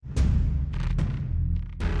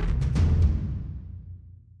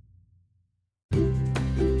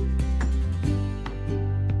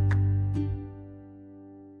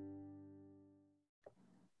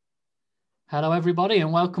Hello, everybody,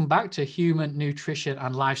 and welcome back to Human Nutrition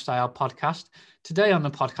and Lifestyle Podcast. Today on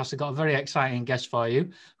the podcast, I've got a very exciting guest for you.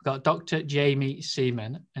 We've got Dr. Jamie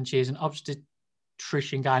Seaman, and she is an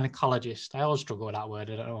obstetrician gynecologist. I always struggle with that word,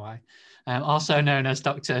 I don't know why. Also known as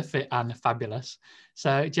Dr. Fit and Fabulous.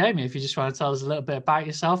 So, Jamie, if you just want to tell us a little bit about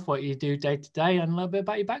yourself, what you do day to day, and a little bit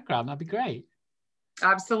about your background, that'd be great.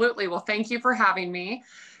 Absolutely. Well, thank you for having me.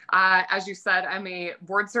 As you said, I'm a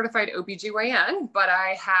board certified OBGYN, but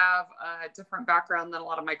I have a different background than a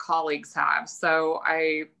lot of my colleagues have. So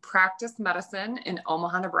I practice medicine in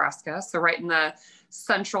Omaha, Nebraska. So right in the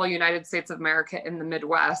central United States of America in the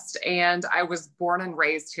Midwest. And I was born and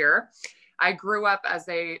raised here. I grew up as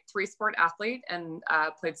a three-sport athlete and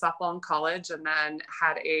played softball in college, and then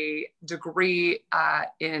had a degree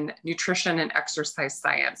in nutrition and exercise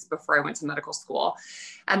science before I went to medical school.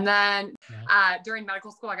 And then during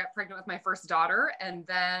medical school, I got pregnant with my first daughter, and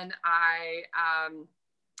then I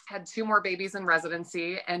had two more babies in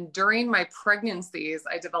residency. And during my pregnancies,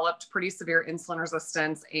 I developed pretty severe insulin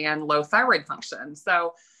resistance and low thyroid function.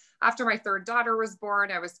 So after my third daughter was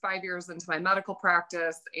born, I was 5 years into my medical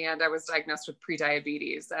practice, and I was diagnosed with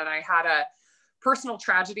prediabetes. And I had a personal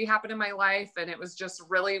tragedy happen in my life. And it was just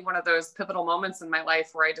really one of those pivotal moments in my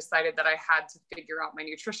life where I decided that I had to figure out my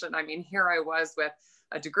nutrition. I mean, here I was with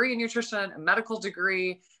a degree in nutrition, a medical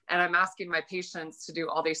degree, and I'm asking my patients to do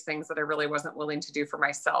all these things that I really wasn't willing to do for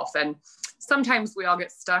myself. And sometimes we all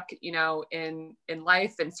get stuck, in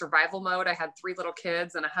life in survival mode. I had three little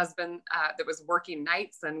kids and a husband that was working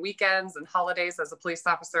nights and weekends and holidays as a police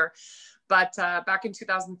officer. But back in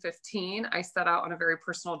 2015, I set out on a very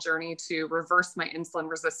personal journey to reverse my insulin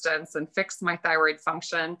resistance and fix my thyroid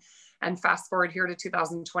function. And fast forward here to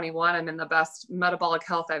 2021, I'm in the best metabolic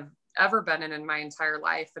health I've ever been in my entire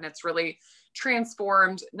life. And it's really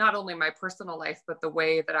transformed not only my personal life, but the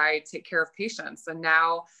way that I take care of patients. And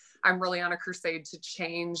now I'm really on a crusade to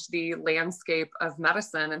change the landscape of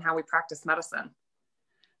medicine and how we practice medicine.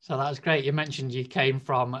 So that's great. You mentioned you came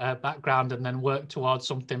from a background and then worked towards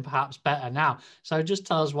something perhaps better now. So just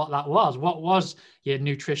tell us what that was. What was your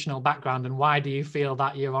nutritional background, and why do you feel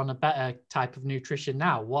that you're on a better type of nutrition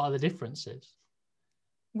now? What are the differences?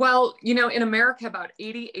 Well, in America, about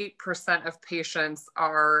 88% of patients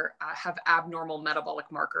have abnormal metabolic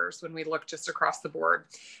markers when we look just across the board.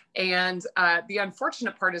 And the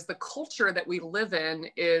unfortunate part is the culture that we live in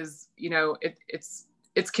is,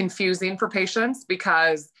 it's confusing for patients,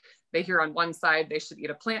 because they hear on one side they should eat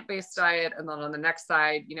a plant-based diet, and then on the next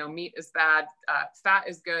side, meat is bad, fat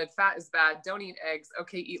is good, fat is bad, don't eat eggs,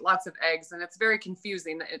 okay, eat lots of eggs. And it's very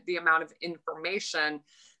confusing, the amount of information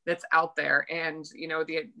that's out there. And,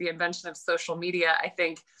 the invention of social media, I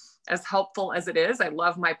think, as helpful as it is, I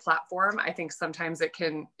love my platform. I think sometimes it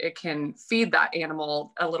can feed that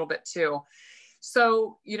animal a little bit too.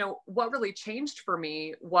 So, what really changed for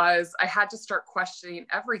me was I had to start questioning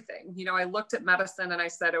everything. I looked at medicine and I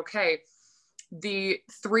said, okay, the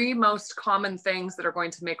three most common things that are going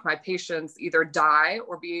to make my patients either die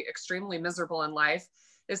or be extremely miserable in life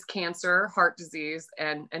is cancer, heart disease,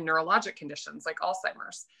 and neurologic conditions like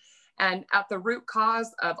Alzheimer's. And at the root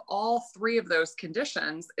cause of all three of those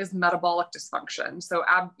conditions is metabolic dysfunction. So,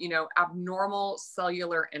 abnormal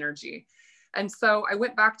cellular energy. And so I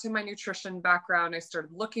went back to my nutrition background. I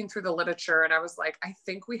started looking through the literature, and I was like, I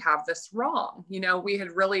think we have this wrong. We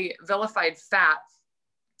had really vilified fat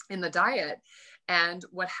in the diet. And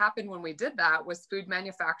what happened when we did that was food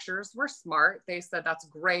manufacturers were smart. They said, that's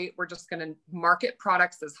great. We're just going to market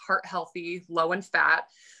products as heart healthy, low in fat.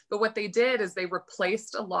 But what they did is they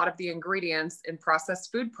replaced a lot of the ingredients in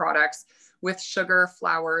processed food products with sugar,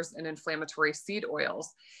 flours, and inflammatory seed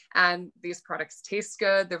oils. And these products taste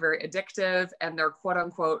good. They're very addictive, and they're quote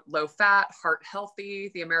unquote low fat, heart healthy.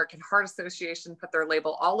 The American Heart Association put their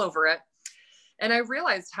label all over it. And I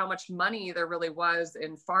realized how much money there really was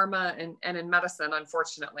in pharma and in medicine,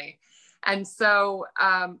 unfortunately. And so,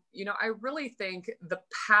 I really think the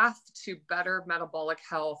path to better metabolic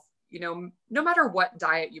health, no matter what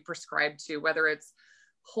diet you prescribe to, whether it's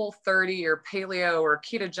Whole30 or paleo or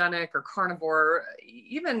ketogenic or carnivore,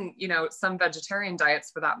 even, some vegetarian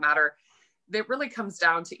diets for that matter, it really comes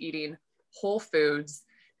down to eating whole foods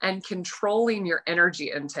and controlling your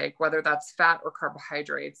energy intake, whether that's fat or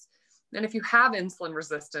carbohydrates. And if you have insulin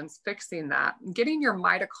resistance, fixing that, getting your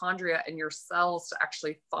mitochondria and your cells to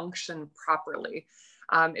actually function properly.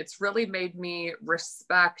 It's really made me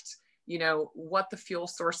respect, what the fuel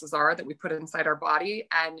sources are that we put inside our body.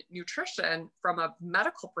 And nutrition from a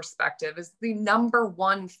medical perspective is the number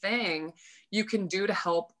one thing you can do to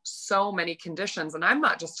help so many conditions. And I'm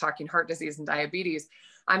not just talking heart disease and diabetes.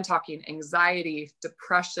 I'm talking anxiety,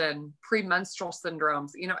 depression, premenstrual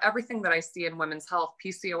syndromes, everything that I see in women's health,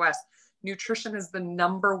 PCOS. Nutrition is the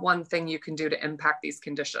number one thing you can do to impact these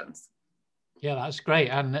conditions. Yeah, that's great.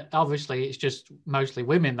 And obviously it's just mostly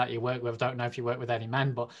women that you work with. I don't know if you work with any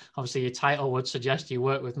men, but obviously your title would suggest you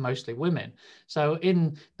work with mostly women. So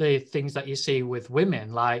in the things that you see with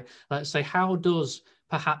women, like, let's say, how does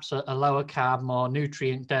perhaps a lower carb, more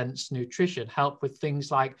nutrient dense nutrition help with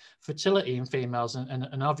things like fertility in females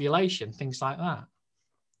and ovulation, things like that?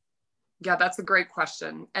 Yeah, that's a great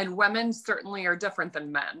question. And women certainly are different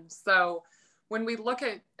than men. So when we look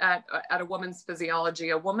at a woman's physiology,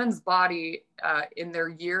 a woman's body in their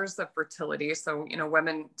years of fertility, so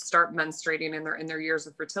women start menstruating in their years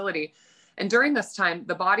of fertility, and during this time,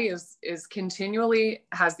 the body is continually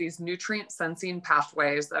has these nutrient sensing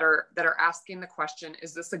pathways that are asking the question,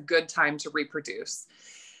 is this a good time to reproduce?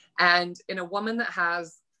 And in a woman that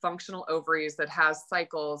has functional ovaries, that has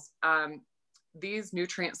cycles, these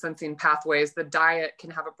nutrient sensing pathways, the diet can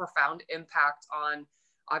have a profound impact on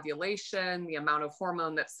ovulation, the amount of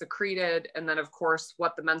hormone that's secreted, and then of course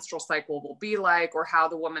what the menstrual cycle will be like or how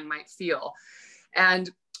the woman might feel. And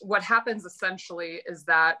what happens essentially is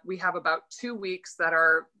that we have about 2 weeks that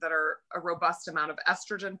are a robust amount of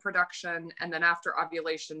estrogen production, and then after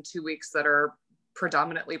ovulation 2 weeks that are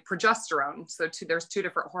predominantly progesterone. So there's two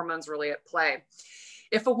different hormones really at play.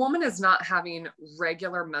 If a woman is not having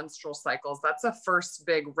regular menstrual cycles, that's a first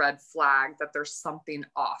big red flag that there's something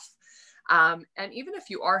off. And even if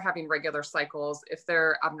you are having regular cycles, if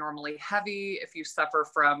they're abnormally heavy, if you suffer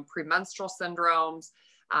from premenstrual syndromes,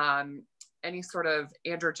 any sort of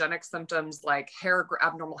androgenic symptoms like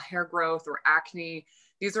abnormal hair growth or acne,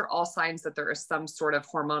 these are all signs that there is some sort of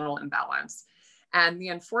hormonal imbalance. And the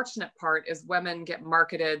unfortunate part is women get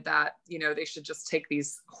marketed that, they should just take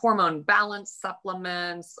these hormone balance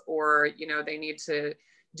supplements, or, they need to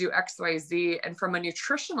do XYZ. And from a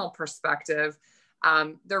nutritional perspective,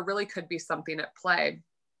 there really could be something at play.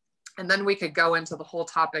 And then we could go into the whole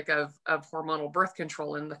topic of hormonal birth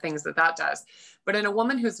control and the things that does. But in a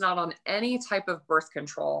woman who's not on any type of birth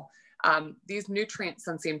control, these nutrient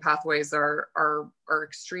sensing pathways are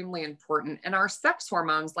extremely important. And our sex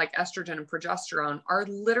hormones like estrogen and progesterone are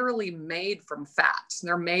literally made from fat.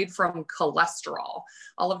 They're made from cholesterol.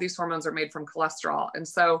 All of these hormones are made from cholesterol. And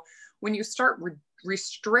so when you start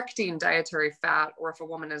restricting dietary fat, or if a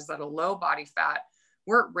woman is at a low body fat,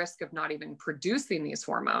 we're at risk of not even producing these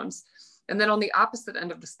hormones. And then on the opposite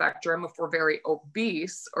end of the spectrum, if we're very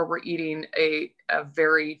obese or we're eating a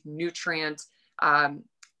very nutrient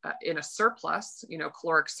in a surplus,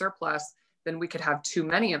 caloric surplus, then we could have too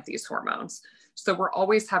many of these hormones. So we're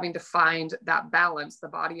always having to find that balance. The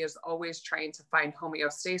body is always trying to find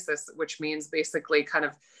homeostasis, which means basically kind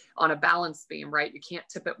of on a balance beam, right? You can't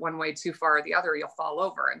tip it one way too far or the other, you'll fall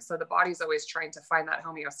over. And so the body's always trying to find that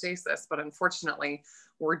homeostasis. But unfortunately,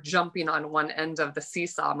 we're jumping on one end of the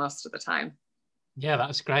seesaw most of the time. Yeah,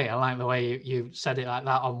 that's great. I like the way you said it like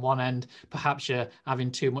that. On one end, perhaps you're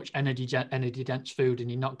having too much energy dense food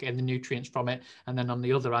and you're not getting the nutrients from it. And then on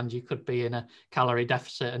the other hand, you could be in a calorie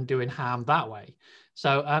deficit and doing harm that way.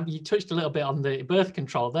 So you touched a little bit on the birth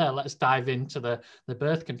control there. Let's dive into the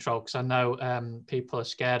birth control, because I know people are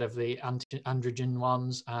scared of the androgen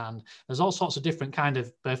ones, and there's all sorts of different kind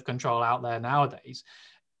of birth control out there nowadays.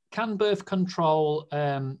 Can birth control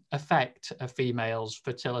affect a female's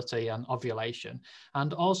fertility and ovulation?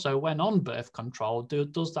 And also, when on birth control,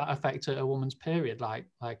 does that affect a woman's period, like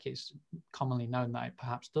it's commonly known that it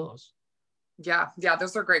perhaps does? Yeah,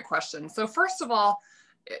 those are great questions. So first of all,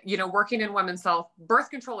 working in women's health, birth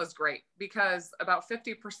control is great because about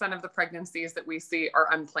 50% of the pregnancies that we see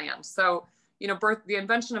are unplanned. So, the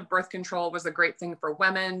invention of birth control was a great thing for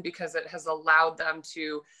women because it has allowed them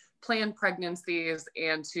to plan pregnancies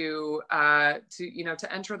and to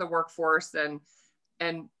enter the workforce,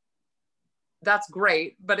 and that's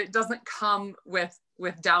great, but it doesn't come with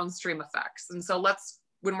downstream effects. And so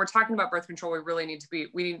when we're talking about birth control, we really need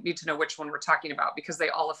to know which one we're talking about, because they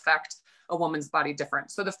all affect a woman's body different.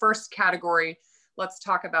 So the first category, let's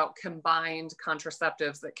talk about combined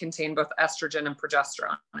contraceptives that contain both estrogen and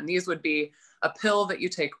progesterone. And these would be a pill that you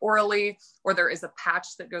take orally, or there is a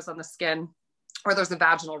patch that goes on the skin, or there's a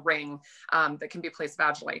vaginal ring that can be placed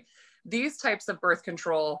vaginally. These types of birth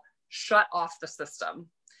control shut off the system.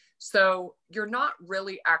 So you're not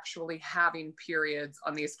really actually having periods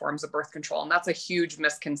on these forms of birth control. And that's a huge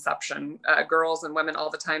misconception. Girls and women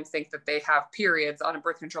all the time think that they have periods on a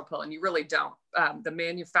birth control pill, and you really don't.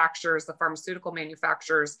 The pharmaceutical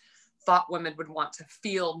manufacturers thought women would want to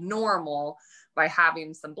feel normal by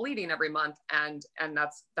having some bleeding every month. And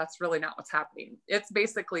that's really not what's happening. It's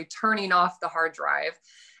basically turning off the hard drive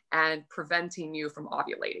and preventing you from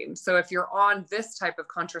ovulating. So if you're on this type of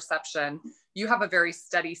contraception, you have a very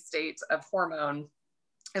steady state of hormone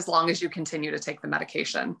as long as you continue to take the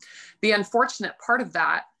medication. The unfortunate part of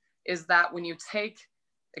that is that when you take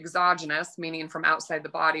exogenous, meaning from outside the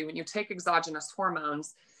body, when you take exogenous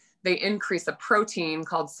hormones, they increase a protein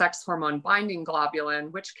called sex hormone binding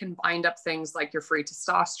globulin, which can bind up things like your free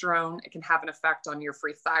testosterone. It can have an effect on your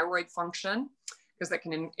free thyroid function because it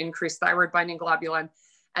can increase thyroid binding globulin.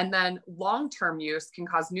 And then long-term use can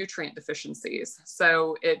cause nutrient deficiencies.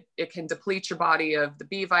 So it can deplete your body of the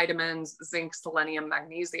B vitamins, zinc, selenium,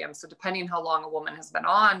 magnesium. So depending how long a woman has been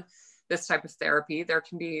on this type of therapy, there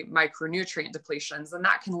can be micronutrient depletions, and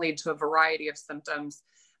that can lead to a variety of symptoms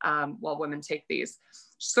while women take these.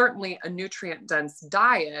 Certainly a nutrient-dense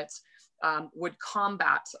diet would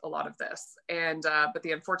combat a lot of this. And but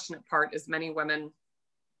the unfortunate part is many women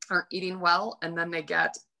aren't eating well, and then they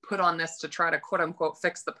get put on this to try to quote unquote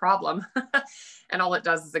fix the problem. And all it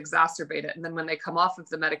does is exacerbate it. And then when they come off of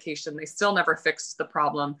the medication, they still never fixed the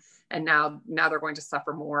problem. And now they're going to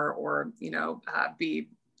suffer more, or, you know,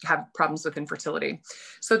 have problems with infertility.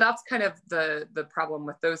 So that's kind of the problem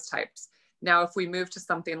with those types. Now, if we move to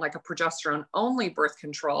something like a progesterone only birth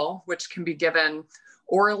control, which can be given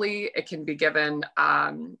orally, it can be given,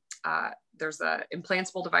 there's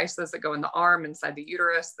implantable devices that go in the arm, inside the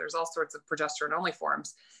uterus. There's all sorts of progesterone only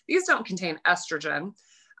forms. These don't contain estrogen,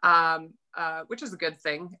 which is a good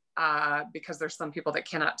thing because there's some people that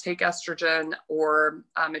cannot take estrogen, or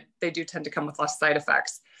they do tend to come with less side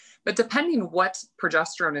effects. But depending what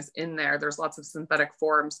progesterone is in there, there's lots of synthetic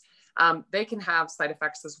forms. They can have side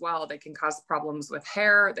effects as well. They can cause problems with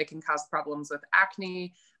hair. They can cause problems with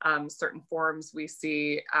acne. Certain forms we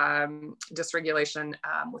see dysregulation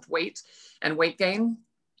with weight and weight gain.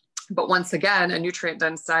 But once again, a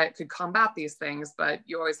nutrient-dense diet could combat these things, but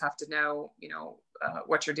you always have to know, you know,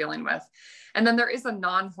 what you're dealing with. And then there is a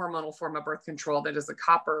non-hormonal form of birth control that is a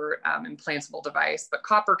copper implantable device, but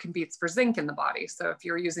copper competes for zinc in the body. So if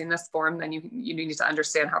you're using this form, then you need to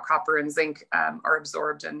understand how copper and zinc are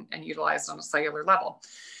absorbed and utilized on a cellular level.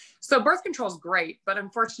 So birth control is great, but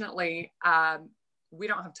unfortunately, we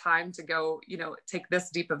don't have time to go, you know, take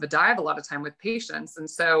this deep of a dive a lot of time with patients. And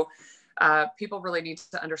so people really need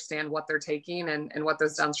to understand what they're taking and what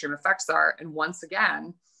those downstream effects are. And once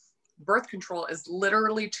again, birth control is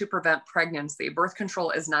literally to prevent pregnancy. Birth control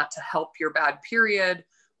is not to help your bad period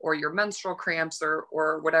or your menstrual cramps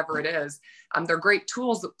or whatever it is. They're great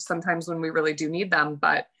tools sometimes when we really do need them,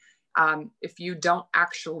 but if you don't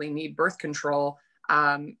actually need birth control,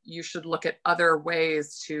 you should look at other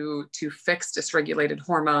ways to fix dysregulated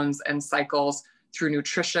hormones and cycles through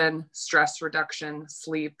nutrition, stress reduction,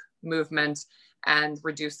 sleep, movement, and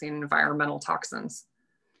reducing environmental toxins.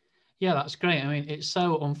 Yeah, that's great. I mean, it's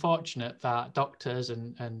so unfortunate that doctors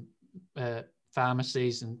and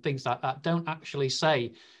pharmacies and things like that don't actually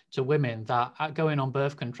say to women that going on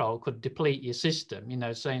birth control could deplete your system, you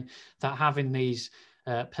know, saying that having these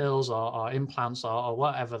pills or implants or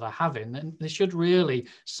whatever they're having, and they should really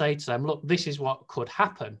say to them, look, this is what could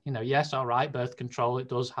happen. You know, yes, all right, birth control, it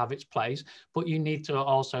does have its place, but you need to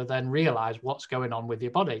also then realize what's going on with your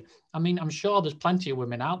body. I mean, I'm sure there's plenty of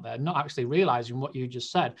women out there not actually realizing what you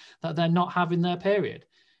just said, that they're not having their period.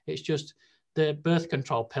 It's just the birth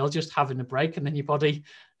control pill just having a break and then your body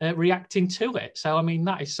reacting to it. So, I mean,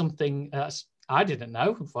 that is something that's I didn't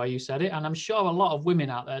know before you said it. And I'm sure a lot of women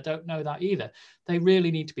out there don't know that either. They really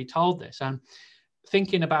need to be told this. And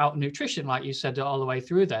thinking about nutrition, like you said all the way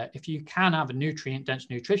through there, if you can have a nutrient-dense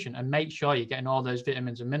nutrition and make sure you're getting all those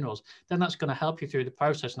vitamins and minerals, then that's going to help you through the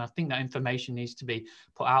process. And I think that information needs to be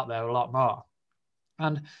put out there a lot more.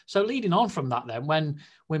 And so leading on from that, then, when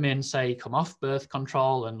women say come off birth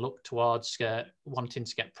control and look towards wanting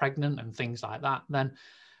to get pregnant and things like that, then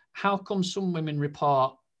how come some women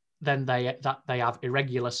report then they have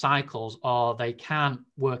irregular cycles, or they can't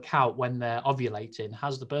work out when they're ovulating?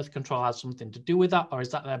 Has the birth control had something to do with that, or is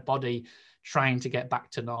that their body trying to get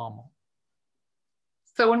back to normal?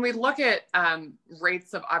 So when we look at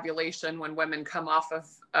rates of ovulation when women come off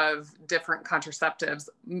of different contraceptives,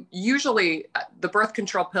 usually the birth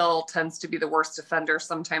control pill tends to be the worst offender.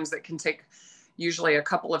 Sometimes it can take usually a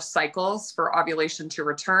couple of cycles for ovulation to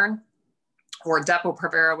return, or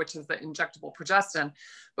Depo-Provera, which is the injectable progestin.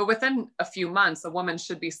 But within a few months, a woman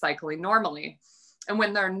should be cycling normally. And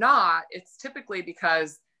when they're not, it's typically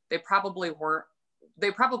because they probably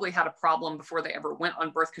had a problem before they ever went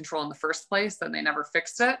on birth control in the first place, and they never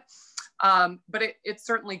fixed it. But it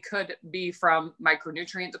certainly could be from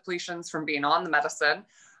micronutrient depletions from being on the medicine,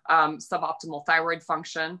 suboptimal thyroid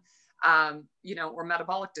function, or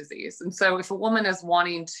metabolic disease. And so if a woman is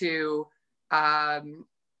wanting to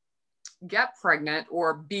get pregnant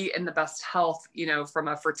or be in the best health, from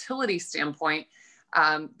a fertility standpoint,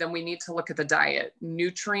 then we need to look at the diet,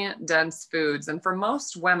 nutrient dense foods. And for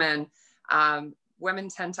most women, women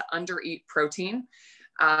tend to undereat protein.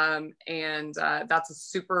 And that's a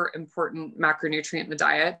super important macronutrient in the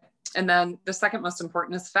diet. And then the second most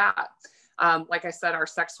important is fat. Like I said, our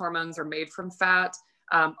sex hormones are made from fat.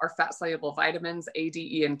 Our fat soluble vitamins, A,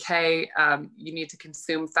 D, E, and K, you need to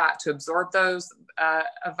consume fat to absorb those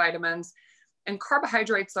vitamins. And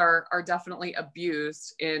carbohydrates are definitely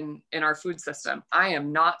abused in our food system. I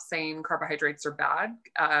am not saying carbohydrates are bad.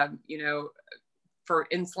 For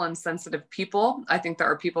insulin sensitive people, I think there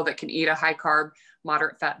are people that can eat a high carb,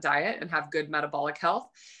 moderate fat diet and have good metabolic health.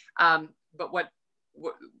 But what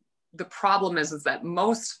the problem is that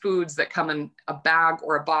most foods that come in a bag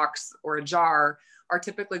or a box or a jar are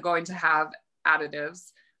typically going to have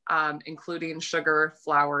additives, including sugar,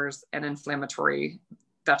 flours, and inflammatory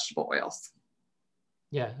vegetable oils.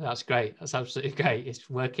 Yeah, that's great. That's absolutely great. It's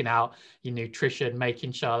working out your nutrition,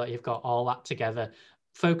 making sure that you've got all that together,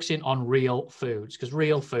 focusing on real foods, because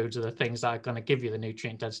real foods are the things that are going to give you the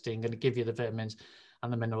nutrient density and going to give you the vitamins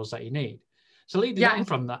and the minerals that you need. So leading on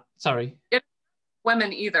from that, sorry.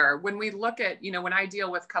 Women either. When we look at, when I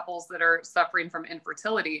deal with couples that are suffering from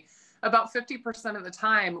infertility, about 50% of the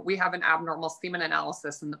time we have an abnormal semen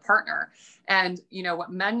analysis in the partner. And,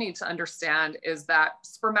 what men need to understand is that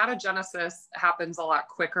spermatogenesis happens a lot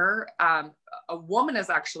quicker. A woman is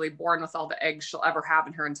actually born with all the eggs she'll ever have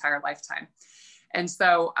in her entire lifetime. And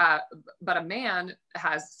so, but a man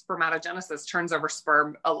has spermatogenesis, turns over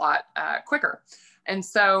sperm a lot quicker. And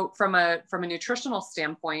so from a nutritional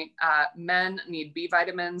standpoint, men need B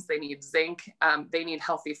vitamins, they need zinc, they need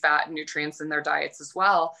healthy fat and nutrients in their diets as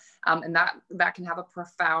well. And that can have a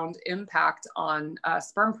profound impact on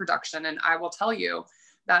sperm production. And I will tell you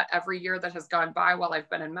that every year that has gone by while I've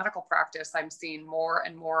been in medical practice, I'm seeing more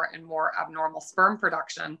and more and more abnormal sperm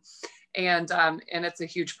production. And it's a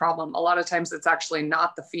huge problem. A lot of times it's actually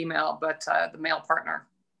not the female, but the male partner.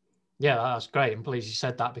 Yeah, that's great. I'm pleased you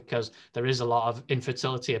said that, because there is a lot of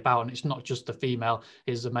infertility about, and it's not just the female,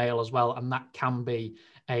 it's the male as well. And that can be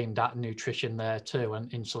aimed at nutrition there too, and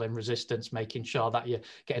insulin resistance, making sure that you're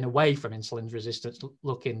getting away from insulin resistance,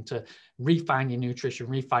 looking to refine your nutrition,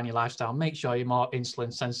 refine your lifestyle, make sure you're more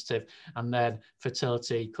insulin sensitive, and then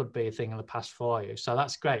fertility could be a thing of the past for you. So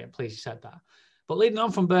that's great. I'm pleased you said that. But leading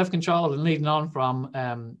on from birth control and leading on from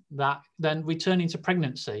that, then we turn into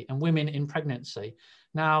pregnancy and women in pregnancy.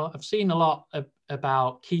 Now, I've seen a lot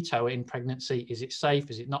about keto in pregnancy. Is it safe?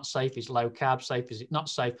 Is it not safe? Is low carb safe? Is it not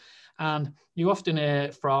safe? And you often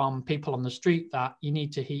hear from people on the street that you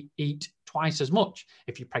need to eat twice as much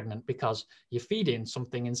if you're pregnant because you're feeding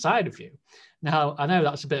something inside of you. Now, I know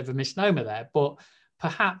that's a bit of a misnomer there, but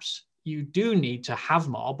perhaps you do need to have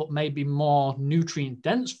more, but maybe more nutrient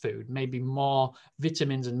dense food, maybe more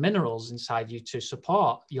vitamins and minerals inside you to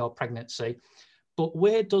support your pregnancy. But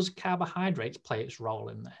where does carbohydrates play its role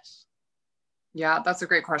in this? Yeah, that's a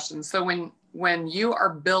great question. So when you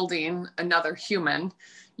are building another human,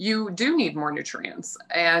 you do need more nutrients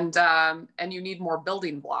and you need more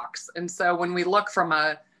building blocks. And so when we look from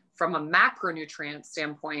a macronutrient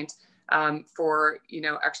standpoint, for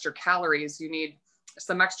extra calories, you need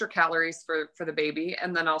some extra calories for the baby.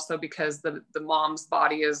 And then also because the mom's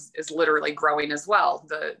body is literally growing as well.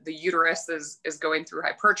 The uterus is going through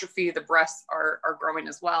hypertrophy. The breasts are growing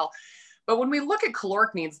as well. But when we look at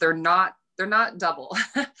caloric needs, they're not double.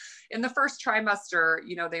 In the first trimester,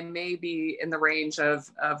 they may be in the range of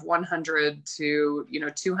 100 to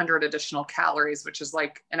 200 additional calories, which is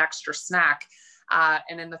like an extra snack.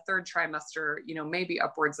 And in the third trimester, maybe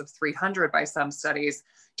upwards of 300 by some studies.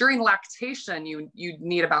 During lactation, you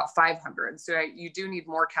need about 500. So you do need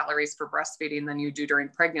more calories for breastfeeding than you do during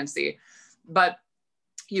pregnancy. But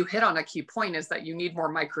you hit on a key point, is that you need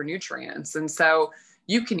more micronutrients. And so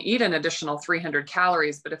you can eat an additional 300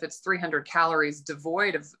 calories, but if it's 300 calories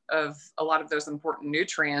devoid of a lot of those important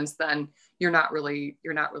nutrients, then you're not really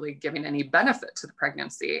giving any benefit to the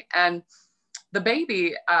pregnancy. And the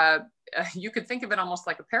baby, you could think of it almost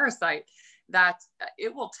like a parasite, that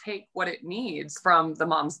it will take what it needs from the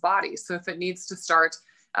mom's body. So if it needs to start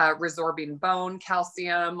resorbing bone,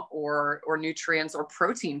 calcium, or nutrients, or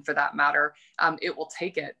protein for that matter, it will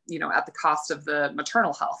take it, at the cost of the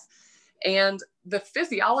maternal health. And the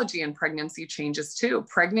physiology in pregnancy changes too.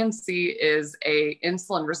 Pregnancy is a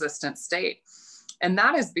insulin resistant state. And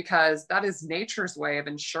that is because that is nature's way of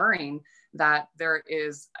ensuring that there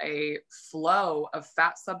is a flow of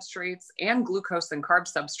fat substrates and glucose and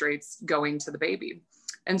carb substrates going to the baby.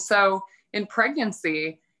 And so in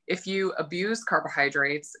pregnancy, if you abuse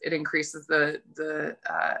carbohydrates, it increases the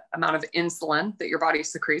amount of insulin that your body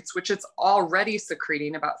secretes, which it's already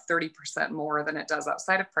secreting about 30% more than it does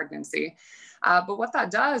outside of pregnancy. But what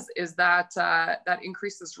that does is that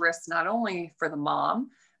increases risk not only for the mom,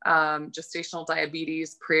 gestational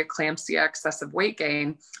diabetes, preeclampsia, excessive weight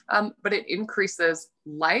gain, but it increases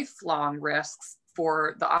lifelong risks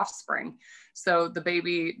for the offspring. So the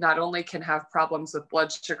baby not only can have problems with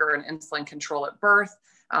blood sugar and insulin control at birth,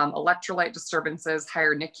 electrolyte disturbances,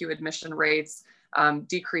 higher NICU admission rates,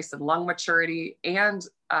 decrease in lung maturity, and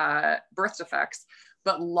birth defects.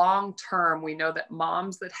 But long term, we know that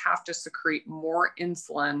moms that have to secrete more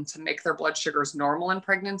insulin to make their blood sugars normal in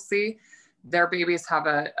pregnancy, their babies have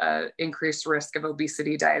a increased risk of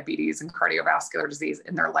obesity, diabetes, and cardiovascular disease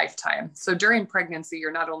in their lifetime. So during pregnancy,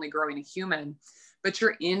 you're not only growing a human, but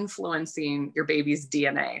you're influencing your baby's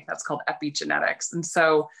DNA. That's called epigenetics. And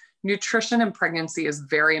so nutrition in pregnancy is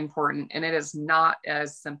very important, and it is not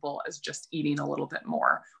as simple as just eating a little bit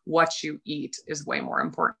more. What you eat is way more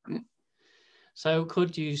important. So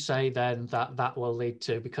could you say then that that will lead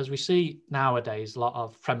to, because we see nowadays a lot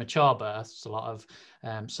of premature births, a lot of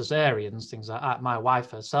cesareans, things like that. My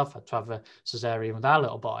wife herself had to have a cesarean with our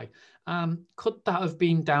little boy. Could that have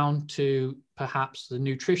been down to perhaps the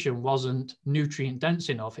nutrition wasn't nutrient dense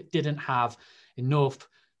enough? It didn't have enough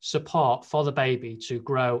support for the baby to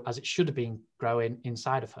grow as it should have been growing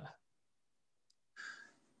inside of her?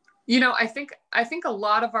 You know, I think a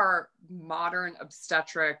lot of our modern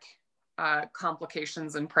obstetric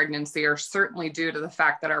complications in pregnancy are certainly due to the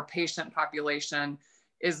fact that our patient population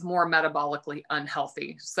is more metabolically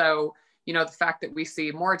unhealthy. So, you know, the fact that we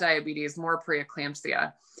see more diabetes, more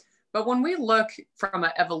preeclampsia. But when we look from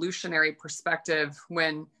an evolutionary perspective,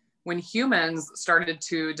 when humans started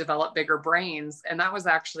to develop bigger brains, and that was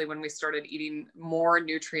actually when we started eating more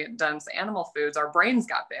nutrient dense animal foods, our brains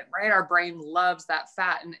got big, right? Our brain loves that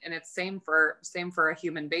fat, and it's same for a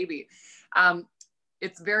human baby.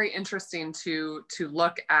 It's very interesting to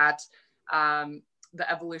look at the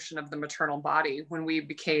evolution of the maternal body when we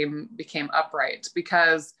became upright,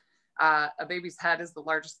 because a baby's head is the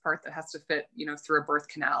largest part that has to fit, you know, through a birth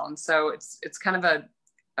canal. And so it's kind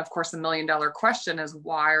of course, $1 million question is,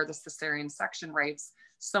 why are the cesarean section rates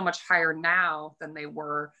so much higher now than they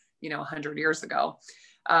were, you know, 100 years ago?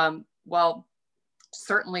 Well,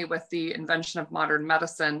 certainly with the invention of modern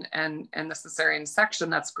medicine and the cesarean section,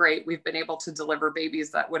 that's great. We've been able to deliver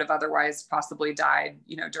babies that would have otherwise possibly died,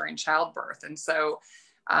 you know, during childbirth. And so,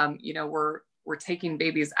 you know, we're taking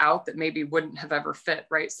babies out that maybe wouldn't have ever fit,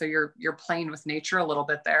 right? So you're playing with nature a little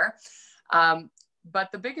bit there.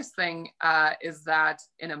 But the biggest thing is that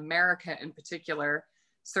in America in particular,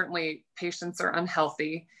 certainly patients are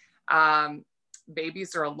unhealthy.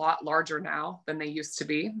 Babies are a lot larger now than they used to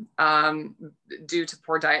be due to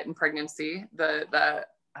poor diet and pregnancy. The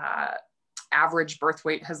average birth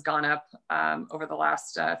weight has gone up over the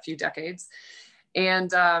last few decades.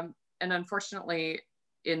 And unfortunately,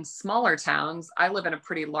 in smaller towns, I live in a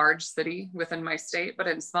pretty large city within my state, but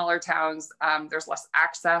in smaller towns, there's less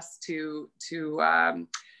access to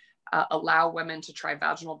allow women to try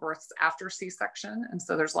vaginal births after C-section. And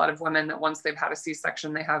so there's a lot of women that once they've had a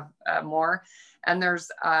C-section, they have more. And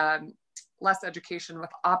there's less education with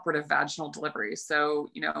operative vaginal delivery. So,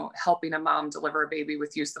 you know, helping a mom deliver a baby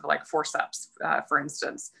with use of like forceps, for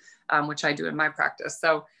instance, which I do in my practice.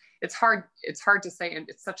 So it's hard to say, and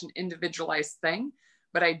it's such an individualized thing.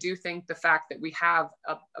 But I do think the fact that we have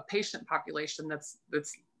a patient population that's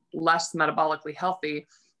less metabolically healthy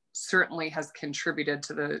certainly has contributed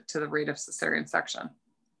to the rate of cesarean section.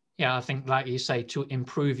 Yeah, I think, like you say, to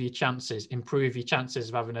improve your chances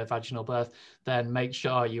of having a vaginal birth, then make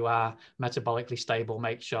sure you are metabolically stable,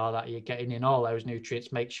 make sure that you're getting in all those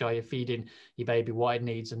nutrients, make sure you're feeding your baby what it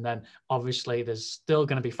needs. And then obviously there's still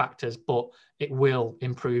going to be factors, but it will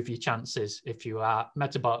improve your chances if you are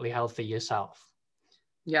metabolically healthy yourself.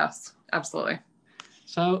 Yes, absolutely.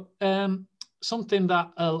 So something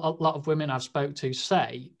that a lot of women I've spoke to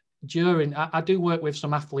say, I do work with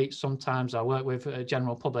some athletes sometimes, I work with a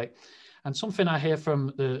general public, and something I hear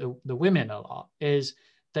from the women a lot is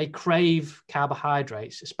they crave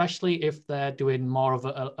carbohydrates, especially if they're doing more of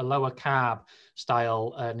a lower carb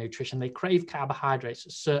style nutrition. They crave carbohydrates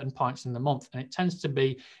at certain points in the month, and it tends to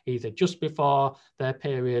be either just before their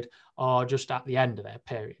period or just at the end of their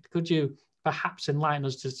period. Could you perhaps enlighten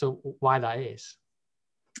us as to why that is?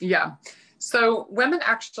 Yeah. So women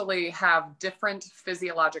actually have different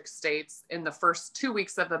physiologic states in the first 2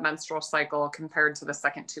 weeks of the menstrual cycle compared to the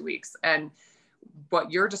second 2 weeks. And what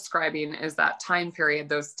you're describing is that time period,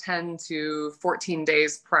 those 10 to 14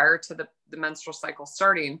 days prior to the menstrual cycle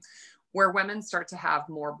starting, where women start to have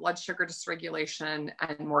more blood sugar dysregulation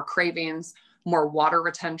and more cravings, more water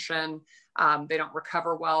retention. They don't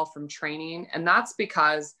recover well from training. And that's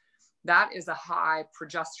because that is a high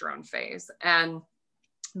progesterone phase. And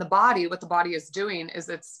the body, what the body is doing is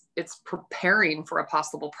it's preparing for a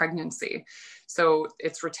possible pregnancy. So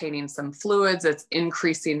it's retaining some fluids, it's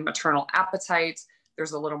increasing maternal appetite.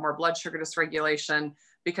 There's a little more blood sugar dysregulation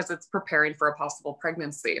because it's preparing for a possible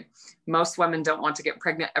pregnancy. Most women don't want to get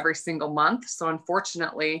pregnant every single month. So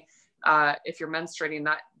unfortunately, if you're menstruating,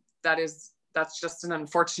 that's just an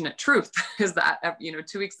unfortunate truth, is that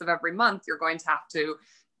 2 weeks of every month, you're going to have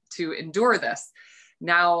to endure this.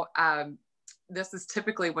 Now, this is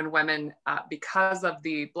typically when women, because of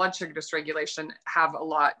the blood sugar dysregulation, have a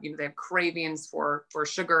lot, they have cravings for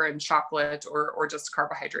sugar and chocolate or just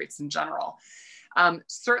carbohydrates in general.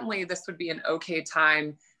 Certainly this would be an okay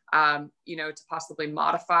time, to possibly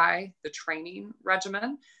modify the training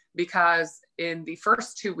regimen, because in the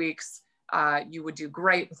first 2 weeks, you would do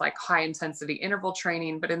great with like high intensity interval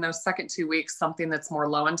training, but in those second 2 weeks, something that's more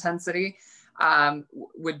low intensity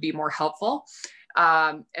would be more helpful.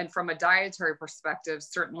 And from a dietary perspective,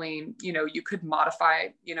 certainly, you could modify,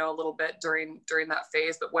 a little bit during that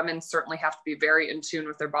phase, but women certainly have to be very in tune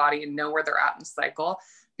with their body and know where they're at in the cycle,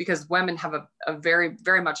 because women have a very,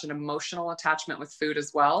 very much an emotional attachment with food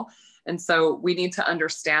as well. And so we need to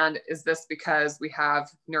understand, is this because we have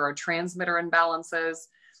neurotransmitter imbalances?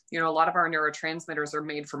 A lot of our neurotransmitters are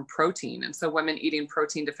made from protein. And so women eating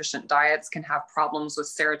protein deficient diets can have problems with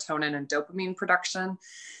serotonin and dopamine production.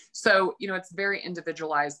 So, it's very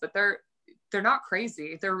individualized, but they're not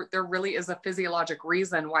crazy. There really is a physiologic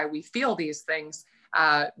reason why we feel these things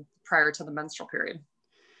prior to the menstrual period.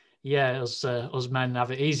 Yeah, us men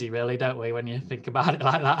have it easy, really, don't we, when you think about it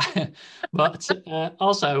like that? But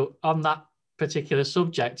also on that particular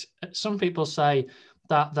subject, some people say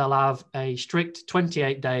that they'll have a strict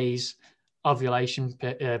 28 days ovulation,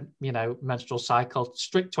 menstrual cycle,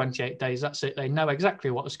 strict 28 days. That's it. They know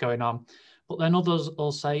exactly what's going on. But then others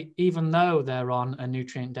will say, even though they're on a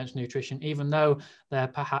nutrient-dense nutrition, even though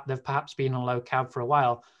they've perhaps been on low carb for a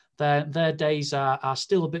while, their days are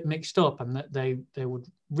still a bit mixed up, and that they would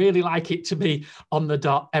really like it to be on the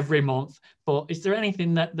dot every month. But is there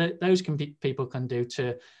anything that those people can do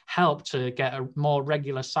to help to get a more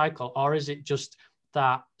regular cycle, or is it just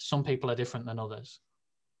that some people are different than others?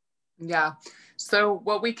 Yeah. So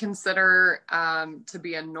what we consider to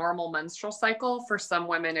be a normal menstrual cycle, for some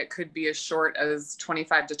women, it could be as short as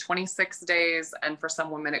 25 to 26 days. And for some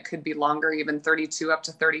women, it could be longer, even 32 up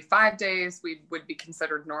to 35 days. We would be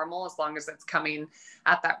considered normal as long as it's coming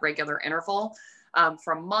at that regular interval.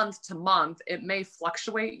 From month to month, it may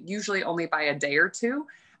fluctuate, usually only by a day or two.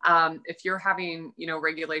 If you're having,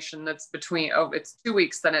 regulation that's between, it's 2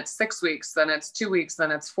 weeks, then it's 6 weeks, then it's 2 weeks, then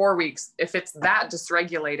it's 4 weeks. If it's that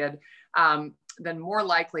dysregulated, then more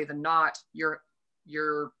likely than not,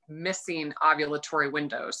 you're missing ovulatory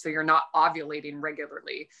windows. So you're not ovulating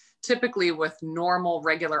regularly. Typically with normal,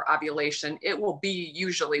 regular ovulation, it will be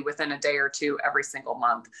usually within a day or two every single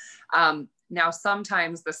month. Now,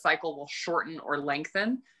 sometimes the cycle will shorten or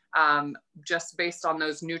lengthen, just based on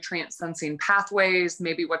those nutrient sensing pathways,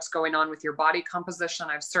 maybe what's going on with your body composition.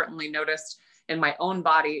 I've certainly noticed in my own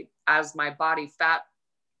body, as my body fat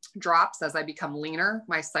drops, as I become leaner,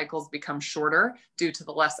 my cycles become shorter due to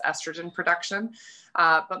the less estrogen production.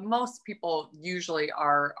 But most people usually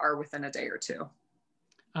are within a day or two.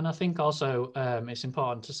 And I think also it's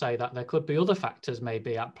important to say that there could be other factors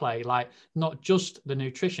maybe at play, like not just the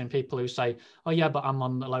nutrition. People who say, oh yeah, but I'm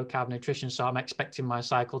on the low carb nutrition, so I'm expecting my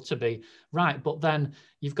cycle to be right. But then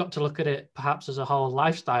you've got to look at it perhaps as a whole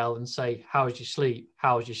lifestyle and say, how is your sleep?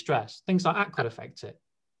 How is your stress? Things like that could affect it.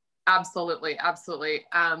 Absolutely. Absolutely.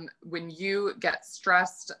 When you get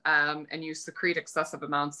stressed and you secrete excessive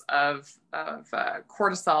amounts of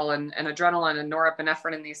cortisol and adrenaline and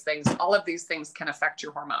norepinephrine and these things, all of these things can affect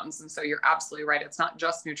your hormones. And so you're absolutely right. It's not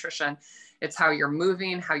just nutrition. It's how you're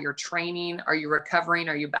moving, how you're training. Are you recovering?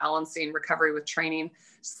 Are you balancing recovery with training,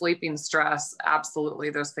 sleeping, stress?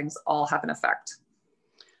 Absolutely. Those things all have an effect.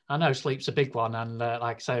 I know sleep's a big one. And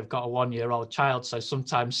like I say, I've got a 1-year-old child, so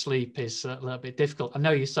sometimes sleep is a little bit difficult. I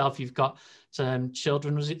know yourself, you've got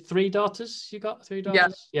children. Was it 3 daughters? You got 3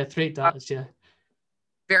 daughters? Yeah, 3 daughters, yeah.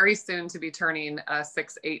 Very soon to be turning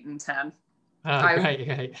 6, 8, and 10. Oh,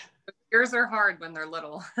 great. Years are hard when they're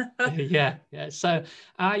little. Yeah. So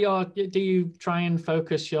do you try and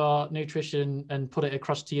focus your nutrition and put it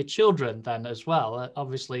across to your children then as well?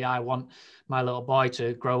 Obviously, I want my little boy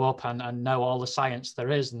to grow up and know all the science there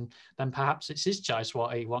is, and then perhaps it's his choice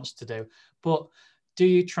what he wants to do. But do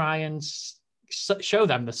you try and show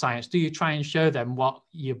them the science? Do you try and show them what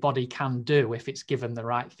your body can do if it's given the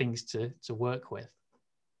right things to work with?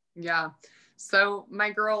 Yeah. So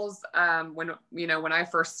my girls, when I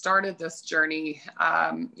first started this journey,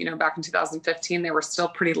 back in 2015, they were still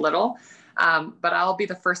pretty little. But I'll be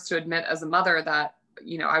the first to admit as a mother that,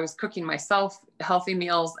 I was cooking myself healthy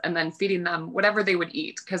meals and then feeding them whatever they would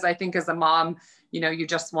eat. Cause I think as a mom, you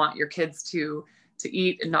just want your kids to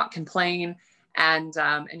eat and not complain. And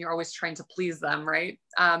you're always trying to please them. Right.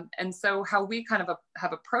 And so how we kind of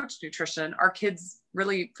have approached nutrition, our kids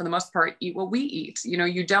really, for the most part, eat what we eat.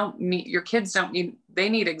 Your kids don't need, they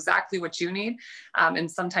need exactly what you need. And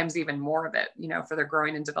sometimes even more of it, for their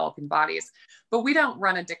growing and developing bodies. But we don't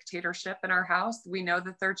run a dictatorship in our house. We know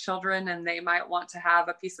that they're children and they might want to have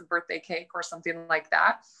a piece of birthday cake or something like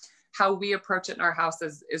that. How we approach it in our house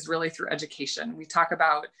is really through education. We talk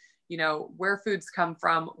about where foods come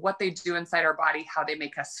from, what they do inside our body, how they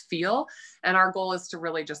make us feel. And our goal is to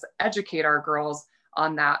really just educate our girls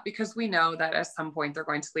on that, because we know that at some point they're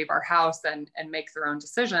going to leave our house and make their own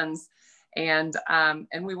decisions. And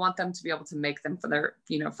we want them to be able to make them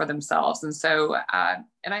for themselves. And so,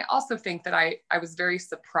 and I also think that I was very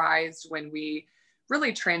surprised when we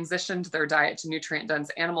really transitioned their diet to nutrient dense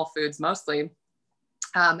animal foods, mostly,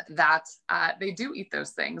 that they do eat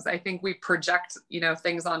those things. I think we project,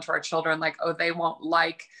 things onto our children like, oh, they won't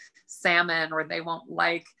like salmon, or they won't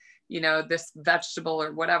like, this vegetable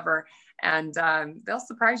or whatever. And they'll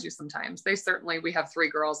surprise you sometimes. We have 3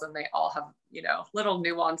 girls and they all have, little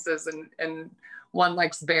nuances, and one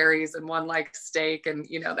likes berries and one likes steak, and,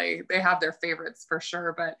 they have their favorites for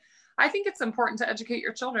sure. But I think it's important to educate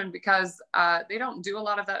your children, because they don't do a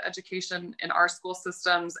lot of that education in our school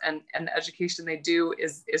systems, and the education they do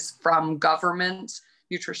is from government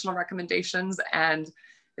nutritional recommendations. And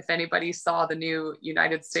if anybody saw the new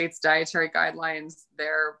United States dietary guidelines,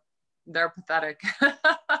 they're pathetic.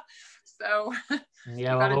 So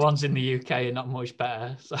yeah, well, the ones in the UK are not much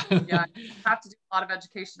better. So yeah, you have to do a lot of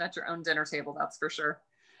education at your own dinner table, that's for sure.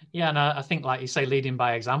 Yeah, and I think, like you say, leading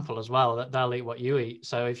by example as well, that they'll eat what you eat.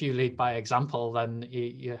 So if you lead by example, then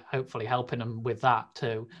you're hopefully helping them with that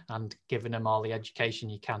too, and giving them all the education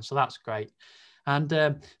you can. So that's great.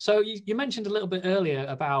 And so you mentioned a little bit earlier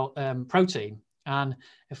about protein. And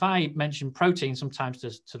if I mention protein sometimes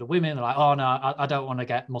to the women, they're like, oh, no, I don't want to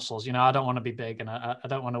get muscles. I don't want to be big, and I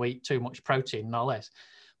don't want to eat too much protein and all this.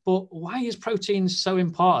 But why is protein so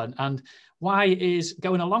important? And why is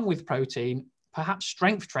going along with protein perhaps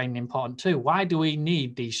strength training important too? Why do we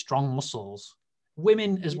need these strong muscles?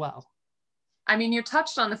 Women as well. I mean, you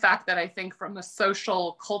touched on the fact that I think from a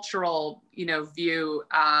social, cultural, view,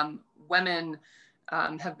 women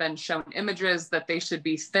have been shown images that they should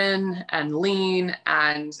be thin and lean,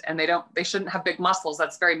 and they shouldn't have big muscles.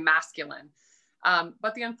 That's very masculine.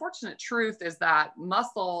 But the unfortunate truth is that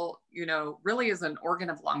muscle, really is an organ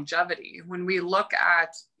of longevity. When we look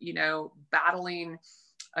at, battling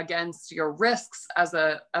against your risks as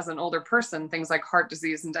an older person, things like heart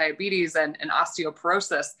disease and diabetes and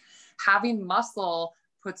osteoporosis, having muscle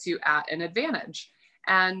puts you at an advantage.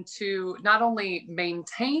 And to not only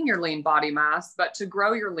maintain your lean body mass, but to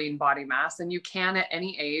grow your lean body mass, and you can at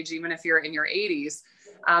any age, even if you're in your 80s,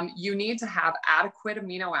 you need to have adequate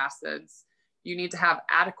amino acids. You need to have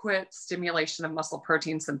adequate stimulation of muscle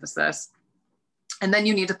protein synthesis. And then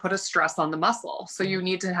you need to put a stress on the muscle. So you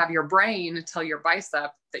need to have your brain tell your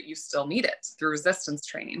bicep that you still need it through resistance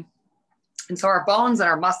training. And so our bones and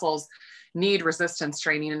our muscles need resistance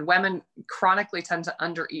training, and women chronically tend to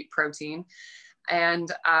undereat protein.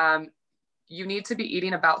 And you need to be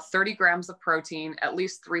eating about 30 grams of protein at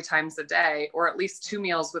least 3 times a day, or at least 2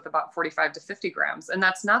 meals with about 45 to 50 grams. And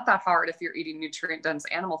that's not that hard if you're eating nutrient dense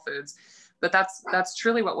animal foods, but that's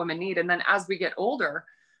truly what women need. And then as we get older,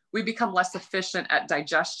 we become less efficient at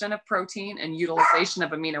digestion of protein and utilization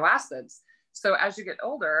of amino acids. So as you get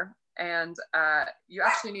older, and you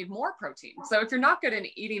actually need more protein. So if you're not good at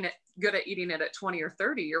eating it at 20 or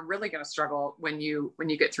 30, you're really going to struggle when you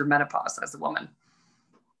get through menopause as a woman.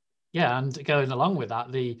 Yeah, and going along with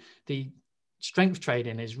that, the strength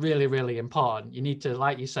training is really, really important. You need to,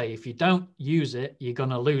 like you say, if you don't use it, you're going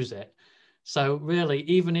to lose it. So really,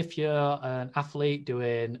 even if you're an athlete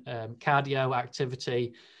doing cardio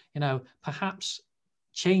activity, perhaps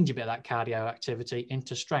change a bit of that cardio activity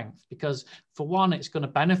into strength, because for one, it's going to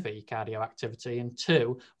benefit your cardio activity, and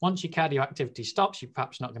two, once your cardio activity stops, you're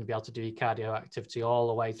perhaps not going to be able to do your cardio activity all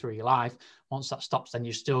the way through your life. Once that stops, then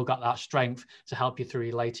you've still got that strength to help you through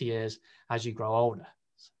your later years as you grow older.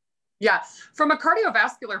 Yeah, from a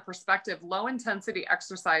cardiovascular perspective, low intensity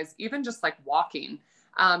exercise, even just like walking,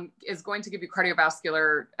 is going to give you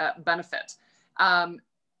cardiovascular benefit.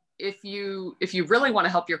 If you really want to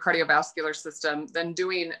help your cardiovascular system, then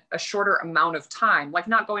doing a shorter amount of time, like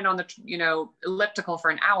not going on the elliptical for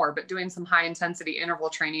an hour, but doing some high intensity interval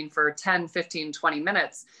training for 10, 15, 20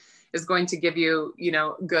 minutes is going to give you,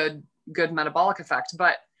 good metabolic effect.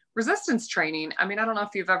 But resistance training, I mean, I don't know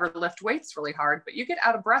if you've ever lifted weights really hard, but you get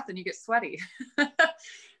out of breath and you get sweaty.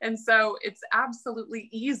 And so it's absolutely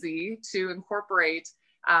easy to incorporate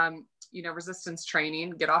resistance training,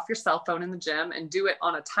 get off your cell phone in the gym and do it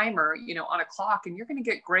on a timer, on a clock, and you're going to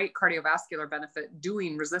get great cardiovascular benefit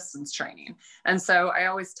doing resistance training. And so I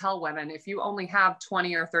always tell women, if you only have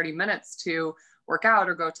 20 or 30 minutes to work out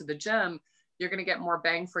or go to the gym, you're going to get more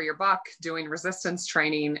bang for your buck doing resistance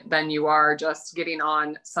training than you are just getting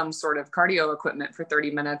on some sort of cardio equipment for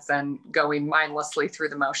 30 minutes and going mindlessly through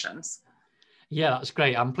the motions. Yeah, that's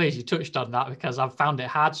great. I'm pleased you touched on that, because I've found it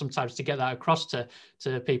hard sometimes to get that across to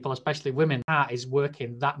people, especially women. That is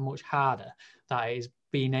working that much harder. That is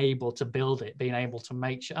being able to build it, being able to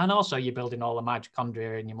make sure, and also you're building all the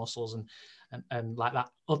mitochondria in your muscles and like that,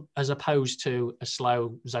 as opposed to a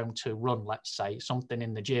slow zone 2 run, let's say. Something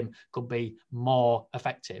in the gym could be more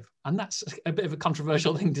effective. And that's a bit of a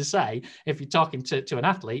controversial thing to say. If you're talking to an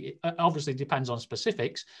athlete, it obviously depends on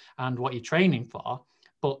specifics and what you're training for.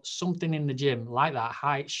 But something in the gym like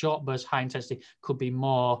that, short burst, high intensity, could be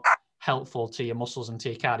more helpful to your muscles and to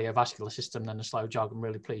your cardiovascular system than a slow jog. I'm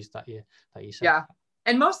really pleased that you said. Yeah.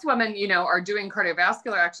 And most women, are doing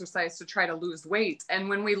cardiovascular exercise to try to lose weight. And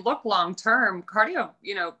when we look long-term,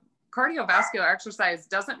 cardiovascular exercise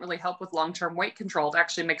doesn't really help with long-term weight control. It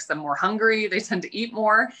actually makes them more hungry. They tend to eat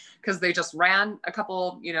more because they just ran a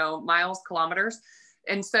couple, miles, kilometers.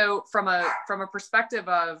 And so from a perspective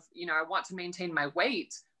of, I want to maintain my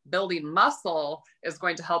weight, building muscle is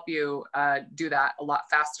going to help you do that a lot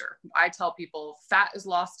faster. I tell people fat is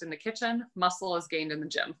lost in the kitchen, muscle is gained in the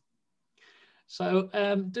gym. So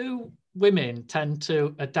do women tend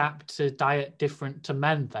to adapt to diet different to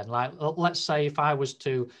men then? Like, let's say if I was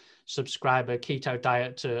to subscribe a keto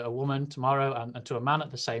diet to a woman tomorrow and to a man at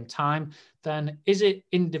the same time, then is it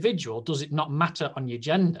individual? Does it not matter on your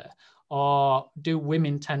gender? Or do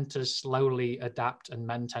women tend to slowly adapt and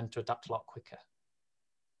men tend to adapt a lot quicker?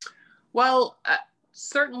 Well,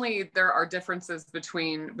 certainly there are differences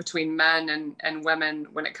between men and women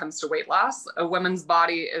when it comes to weight loss. A woman's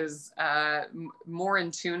body is more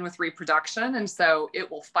in tune with reproduction. And so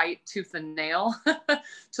it will fight tooth and nail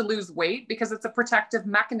to lose weight, because it's a protective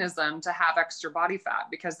mechanism to have extra body fat,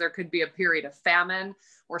 because there could be a period of famine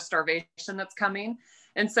or starvation that's coming.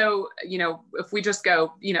 And so, if we just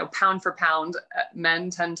go, pound for pound, men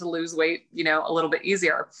tend to lose weight, a little bit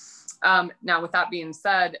easier. Now, with that being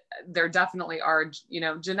said, there definitely are,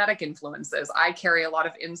 genetic influences. I carry a lot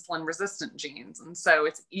of insulin resistant genes. And so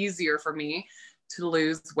it's easier for me to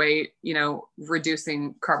lose weight,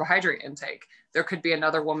 reducing carbohydrate intake. There could be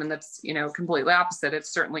another woman that's, completely opposite. It's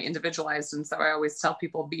certainly individualized. And so I always tell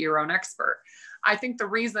people, be your own expert. I think the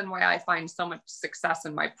reason why I find so much success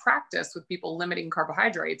in my practice with people limiting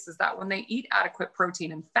carbohydrates is that when they eat adequate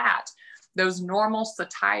protein and fat, those normal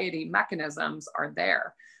satiety mechanisms are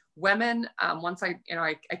there. Women, once I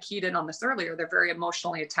keyed in on this earlier, they're very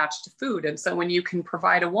emotionally attached to food. And so when you can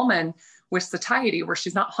provide a woman with satiety where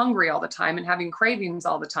she's not hungry all the time and having cravings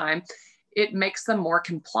all the time, it makes them more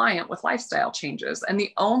compliant with lifestyle changes. And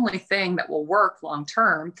the only thing that will work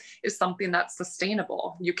long-term is something that's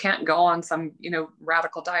sustainable. You can't go on some,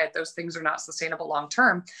 radical diet. Those things are not sustainable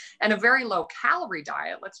long-term. And a very low calorie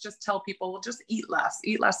diet, let's just tell people, well, just eat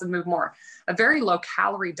less and move more. A very low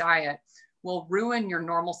calorie diet will ruin your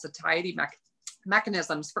normal satiety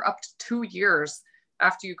mechanisms for up to 2 years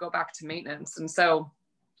after you go back to maintenance. And so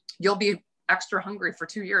you'll be extra hungry for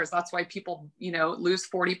 2 years. That's why people, lose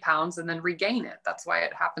 40 pounds and then regain it. That's why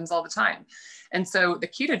it happens all the time. And so the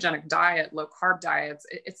ketogenic diet, low carb diets,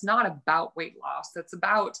 it's not about weight loss. It's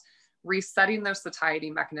about resetting those satiety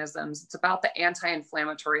mechanisms. It's about the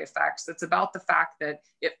anti-inflammatory effects. It's about the fact that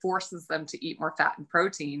it forces them to eat more fat and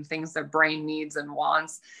protein, things their brain needs and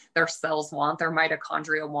wants, their cells want, their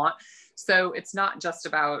mitochondria want. So it's not just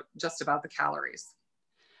about the calories.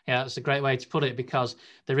 Yeah, that's a great way to put it, because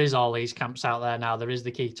there is all these camps out there now. There is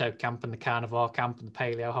the keto camp and the carnivore camp and the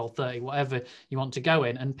paleo, Whole30, whatever you want to go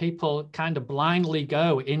in. And people kind of blindly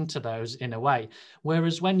go into those in a way.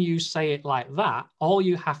 Whereas when you say it like that, all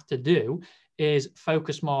you have to do is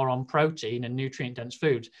focus more on protein and nutrient dense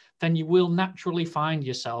foods, then you will naturally find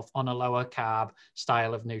yourself on a lower carb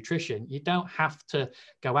style of nutrition. You don't have to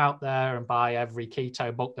go out there and buy every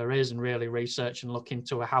keto book there is and really research and look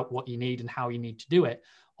into what you need and how you need to do it.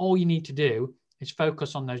 All you need to do is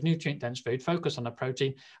focus on those nutrient dense food, focus on the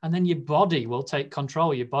protein, and then your body will take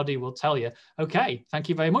control. Your body will tell you, okay, thank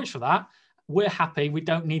you very much for that. We're happy. We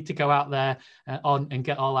don't need to go out there and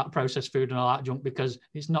get all that processed food and all that junk, because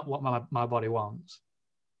it's not what my body wants.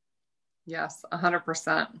 Yes,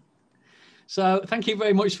 100%. So thank you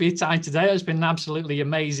very much for your time today. It's been an absolutely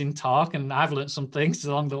amazing talk, and I've learned some things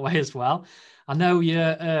along the way as well. I know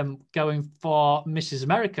you're going for Mrs.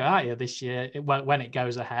 America, aren't you, this year when it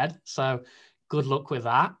goes ahead? So good luck with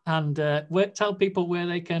that. And tell people where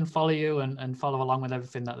they can follow you and follow along with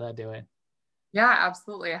everything that they're doing. Yeah,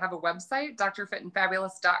 absolutely. I have a website,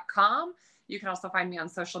 drfitandfabulous.com. You can also find me on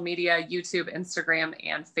social media, YouTube, Instagram,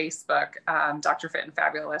 and Facebook, Dr. Fit and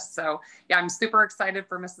Fabulous. So yeah, I'm super excited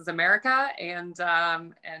for Mrs. America, and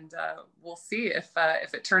we'll see if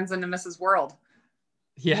it turns into Mrs. World.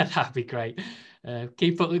 Yeah, that'd be great.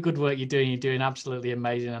 Keep up the good work you're doing. You're doing absolutely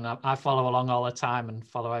amazing. And I follow along all the time and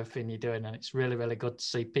follow everything you're doing. And it's really, really good to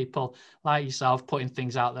see people like yourself putting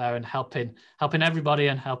things out there and helping everybody,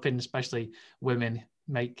 and helping especially women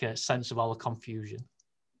make sense of all the confusion.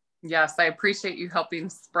 Yes, I appreciate you helping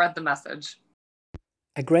spread the message.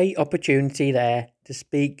 A great opportunity there to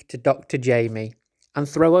speak to Dr. Jamie and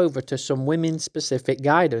throw over to some women-specific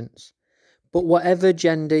guidance. But whatever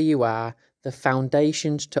gender you are, the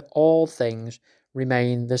foundations to all things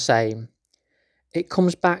remain the same. It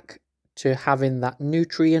comes back to having that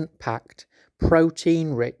nutrient-packed,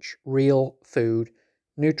 protein-rich, real food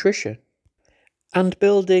nutrition. And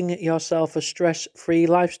building yourself a stress-free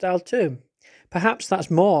lifestyle too. Perhaps that's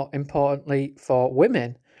more importantly for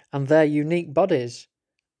women and their unique bodies.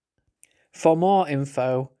 For more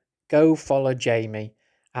info, go follow Jamie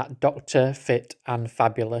at Dr. Fit and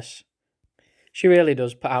Fabulous. She really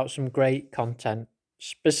does put out some great content,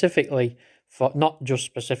 not just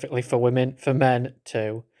specifically for women, for men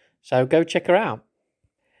too. So go check her out.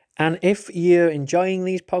 And if you're enjoying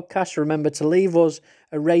these podcasts, remember to leave us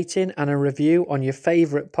a rating and a review on your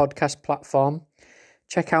favourite podcast platform.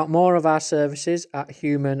 Check out more of our services at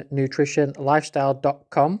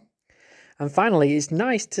humannutritionlifestyle.com. And finally, it's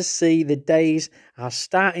nice to see the days are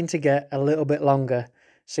starting to get a little bit longer.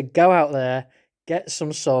 So go out there, get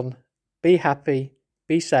some sun, be happy,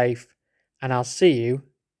 be safe, and I'll see you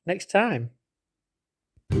next time.